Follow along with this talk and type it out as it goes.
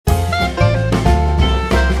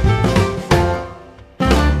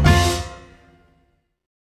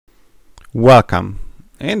Welcome.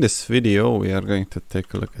 In this video we are going to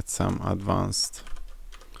take a look at some advanced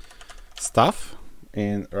stuff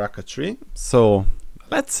in Rocketry. So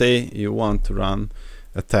let's say you want to run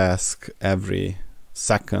a task every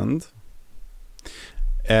second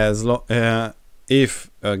if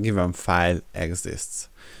a given file exists.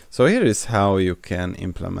 So here is how you can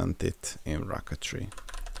implement it in Rocketry.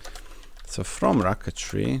 So from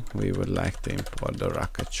Rocketry we would like to import the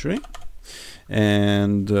Rocketry,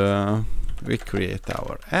 and we create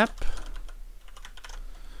our app,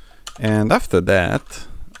 and after that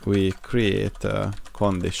we create a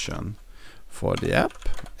condition for the app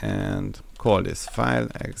and call this file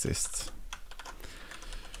exists,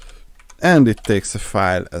 and it takes a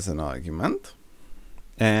file as an argument.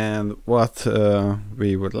 And what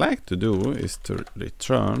we would like to do is to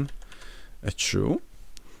return a true,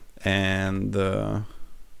 and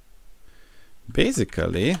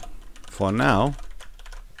basically for now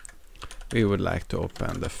we would like to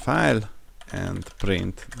open the file and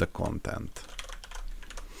print the content.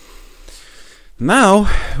 Now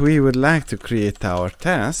we would like to create our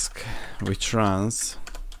task, which runs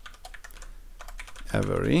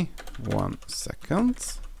every 1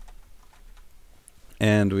 second,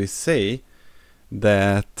 and we say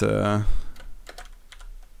that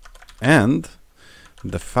and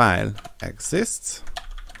the file exists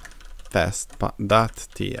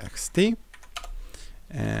test.txt,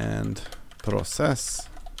 and process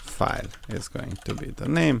file is going to be the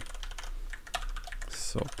name,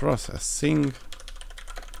 so processing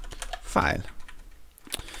file,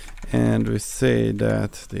 and we say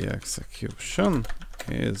that the execution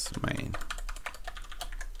is main.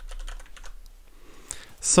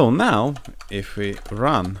 So now if we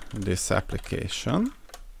run this application,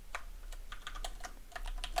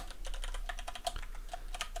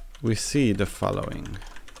 we see the following.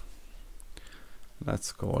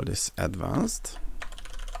 Let's call this advanced.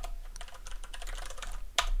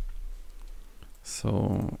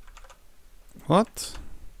 So what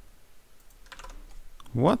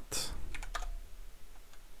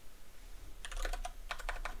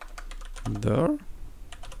the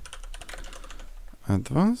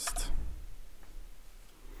advanced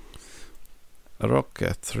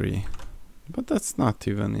Rocketry, but that's not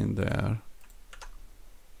even in there.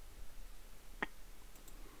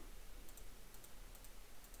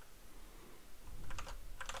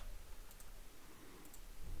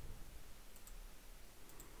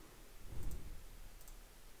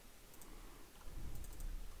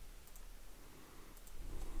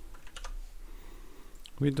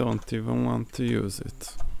 We don't even want to use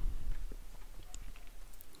it.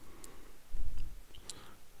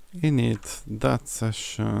 Init that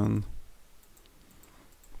session.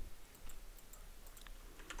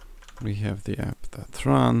 We have the app that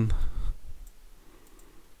run.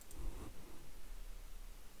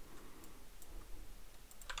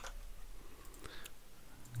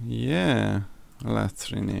 Yeah,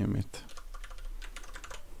 let's rename it.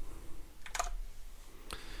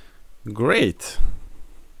 Great.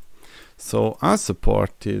 So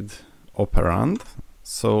unsupported operand.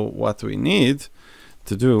 So what we need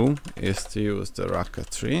to do is to use the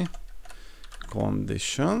Rocketry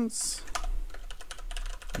conditions,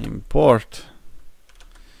 import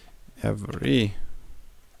every,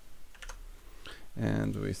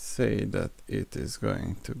 and we say that it is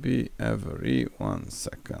going to be every 1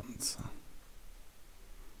 second.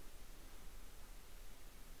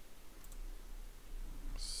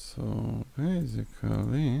 So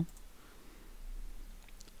basically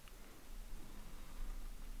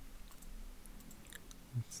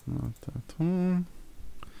it's not at all,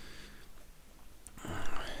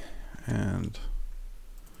 and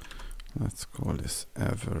let's call this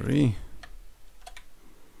every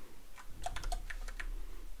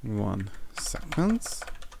 1 second,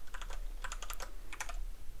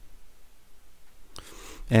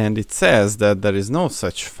 and it says that there is no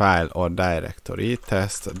such file or directory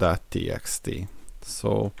test.txt.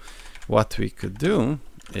 So what we could do,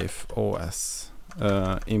 if os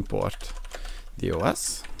import the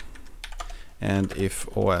OS, and if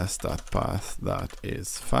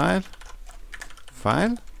os.path.is file,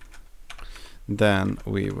 then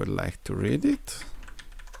we would like to read it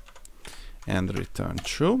and return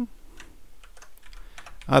true.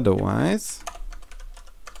 Otherwise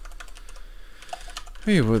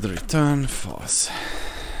we would return false.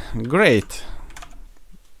 Great.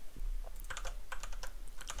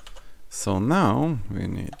 So now we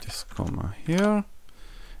need this comma here,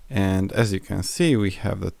 and as you can see we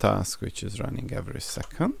have the task which is running every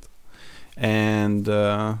second, and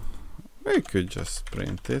we could just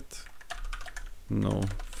print it, no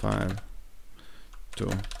file to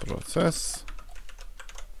process.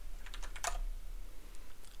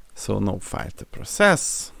 So no file to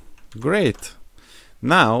process. Great.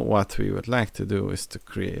 Now what we would like to do is to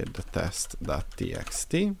create the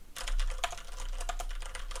test.txt.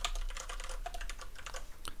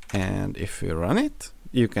 And if we run it,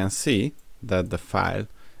 you can see that the file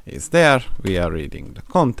is there. We are reading the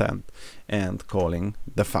content and calling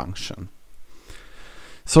the function.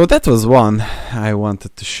 So that was one I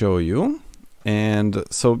wanted to show you. And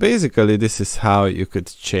so basically this is how you could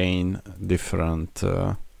chain different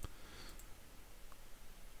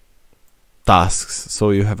tasks.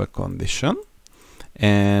 So you have a condition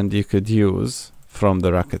and you could use from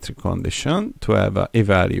the Rocketry condition to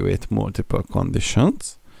evaluate multiple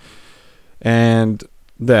conditions, and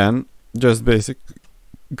then just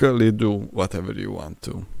basically do whatever you want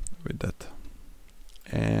to with that.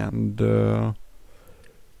 And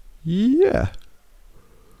yeah,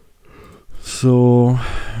 so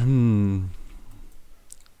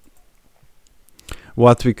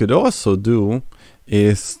what we could also do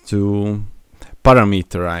is to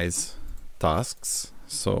parameterize tasks.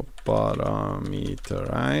 So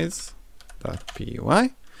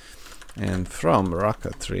parameterize.py, and from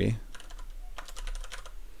Rocketry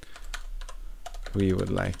we would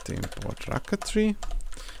like to import Rocketry,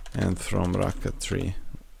 and from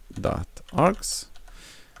Rocketry.args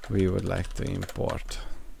we would like to import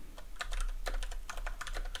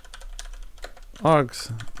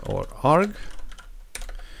args or arg,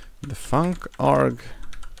 the func arg,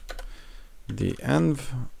 the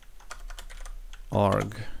env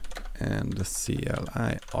arg, and the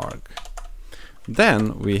CLI arg.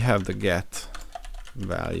 Then we have the get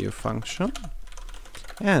value function,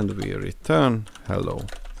 and we return hello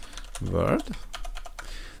world.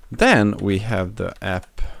 Then we have the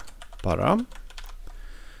app param,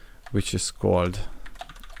 which is called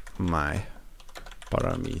my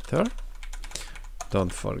parameter.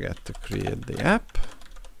 Don't forget to create the app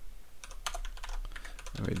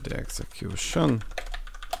with the execution,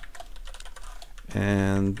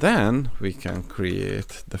 and then we can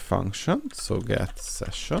create the function. So get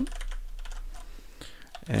session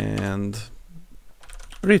and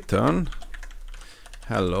return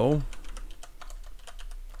hello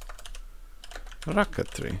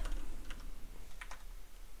Rocketry.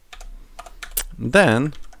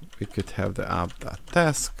 Then we could have the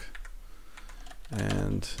app.task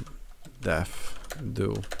and def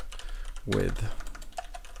do with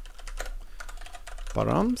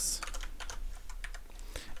params,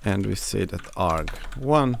 and we say that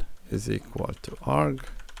arg1 is equal to arg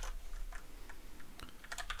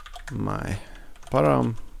my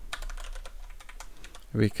param.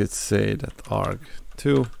 We could say that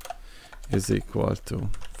arg2 is equal to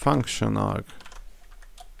function arg,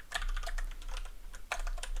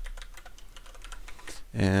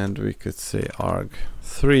 and we could say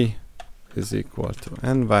arg3 is equal to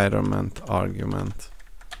environment argument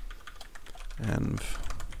env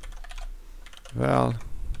val,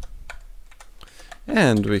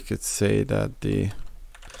 and we could say that the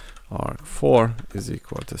arg4 is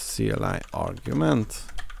equal to CLI argument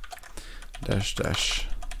dash dash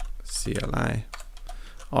CLI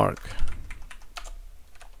arg.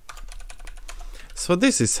 So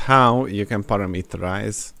this is how you can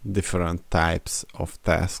parameterize different types of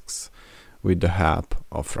tasks with the help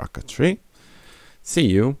of Rocketry. See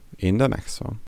you in the next one.